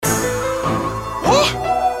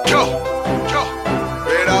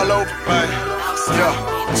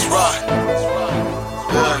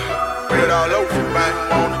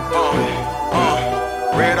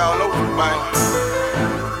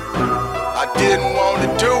didn't want to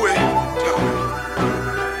do it.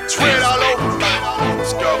 It's red all over, man.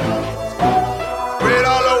 Let's go. Red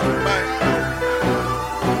all over, man.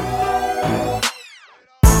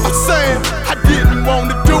 I'm saying I didn't want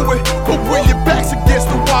to do it, but when your back's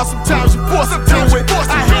against the wall, sometimes you're forced to do it.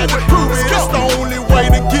 I had to prove it. It's the only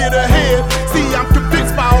way to get ahead. See, I'm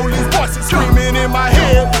convinced by all these voices screaming in my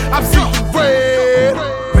head. I'm seeing red,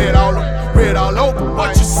 red all over.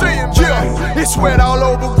 What you seeing, yeah? It's red all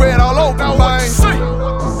over, man.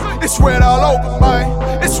 It's red all over,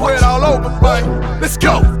 man. It's red all over, man. Let's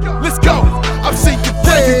go, let's go. I'm seeking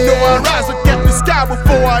red. You know I rise up at the sky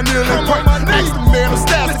before I kneel and pray. Next to man, I'm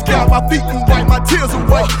stylish, got my feet and wipe my tears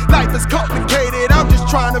away. Life is complicated, I'm just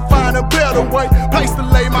trying to find a better way. Place to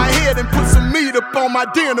lay my head and put some meat up on my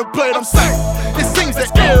dinner plate. I'm saying, it seems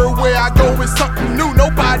that everywhere I go is something new.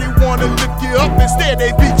 Nobody wanna lift you up, instead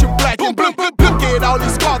they beat you black and blue. Look at all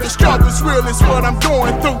these scars, the struggle's real, it's what I'm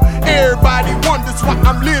going through. Everybody wonders why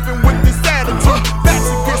I'm living with this attitude. Backs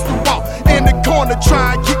against the wall, in the corner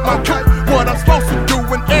trying to keep my cool. What I'm supposed to do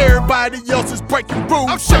when everybody else is breaking rules.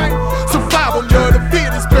 I'm saying, survival of the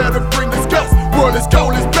fittest, better bring this guts. World is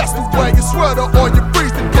cold, it's best to wear your sweater or you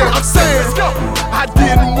freeze to death. I'm saying, I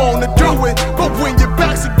didn't wanna do it, but when your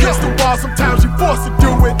back's against the wall, sometimes you're forced to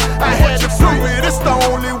do it. I had to prove it, it's the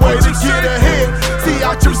only way to get ahead. See,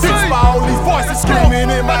 I choose this by all these voices screaming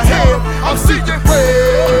in my head. I'm seeing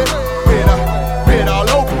red, red all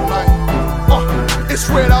over, man. It's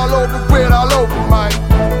red all over, man.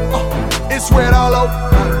 It's red all over,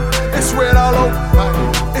 it's red all over, man.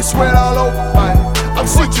 It's red all over, man. I'm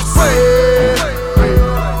seeing red,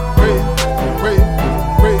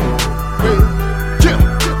 yeah.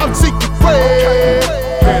 I'm seeing red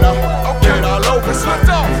all over,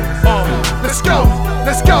 man. Let's go,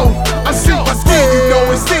 let's go. I see my skin, you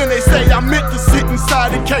know it's sin. They say I'm meant to sit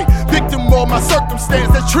inside a cage. Victim of my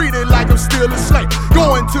circumstance, that's treated like I'm still a slave.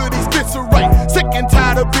 Going to these bits of rape, sick and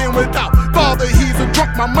tired of being without. Father, he's a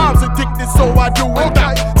drunk, my mom's addicted, so I do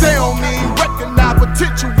without. They don't even recognize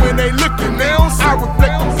potential when they look at me. I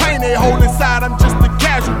reflect the pain they hold inside, I'm just a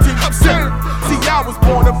casualty. I'm saying, see, I was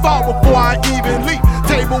born to fall before I even leap.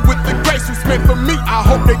 Table with the grace was meant for me, I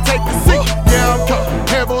hope they take a seat. Yeah, I'm coming,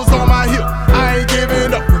 heaven's on my hip, I ain't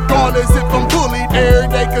giving up. Regardless if I'm bullied every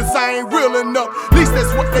day, cause I ain't real enough. At least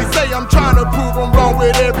that's what they say, I'm trying to prove I'm wrong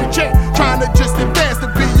with every chance. Trying to just advance, to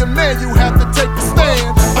be a man, you have to take a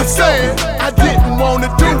stand. I'm saying, I didn't wanna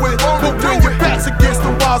do it, but when your back's against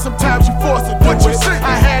the wall, sometimes you're forced to do it.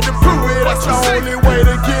 I had to prove it, that's the only way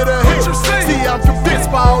to get ahead. See, I'm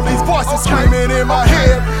convinced by all these voices screaming in my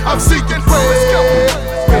head. I'm seeking red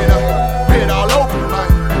all over,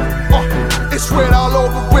 man. It's red all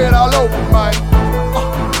over, man.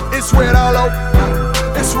 It's red all over,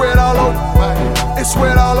 it's red all over, man. It's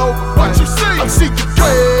red all over. What you see? I'm seeking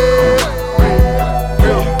red.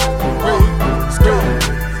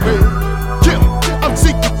 Yeah, I'm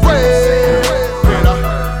seeking red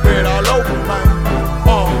all over, man.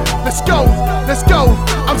 Let's go, let's go.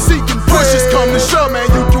 I'm seeking pushes come to shove, man.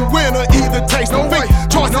 You can win or either taste no way.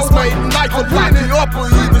 Choices made in life will lock you up or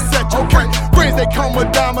either set you free. Friends they come a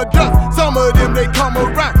dime a dozen, some of them they come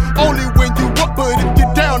around only when you up, but if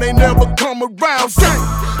you're down they never come around.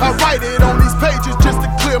 I write it on these pages just to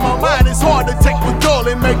clear my mind. It's hard to take the dull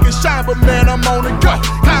and make it shine, but man, I'm on the go.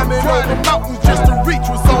 Climbing over mountains just to reach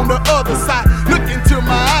what's on the other side. Look into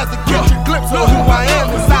my eyes to catch a glimpse of who I am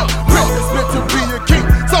inside. It's meant to be a king,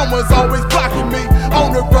 someone's always blocking me. On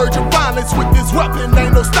the verge of violence with this weapon,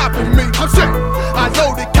 ain't no stopping me. I'm saying, I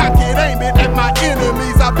know they cock it, aim it at my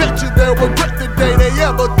enemies. I bet you they'll regret the day they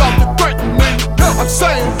ever thought to threaten me. I'm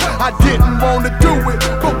saying, I didn't want to do it,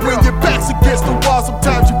 but when your back's against the wall,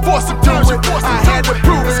 sometimes you're forced to do it. I had to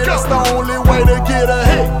prove it, that's the only way to get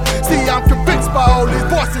ahead. See, I'm convinced by all these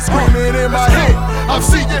voices screaming in my head. I'm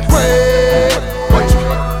seeing red. What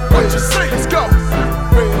you say? Let's go.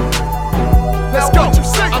 Let's go.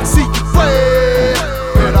 I'm seeking red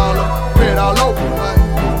all over, man.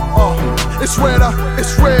 It's red,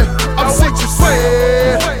 I'm seeking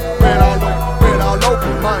red all over,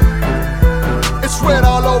 man. It's red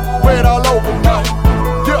all over, man.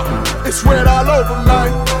 Yeah, it's red all over,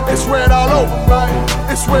 man. It's red all over, man.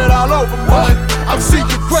 It's red all over, man. I'm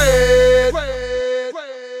seeking red.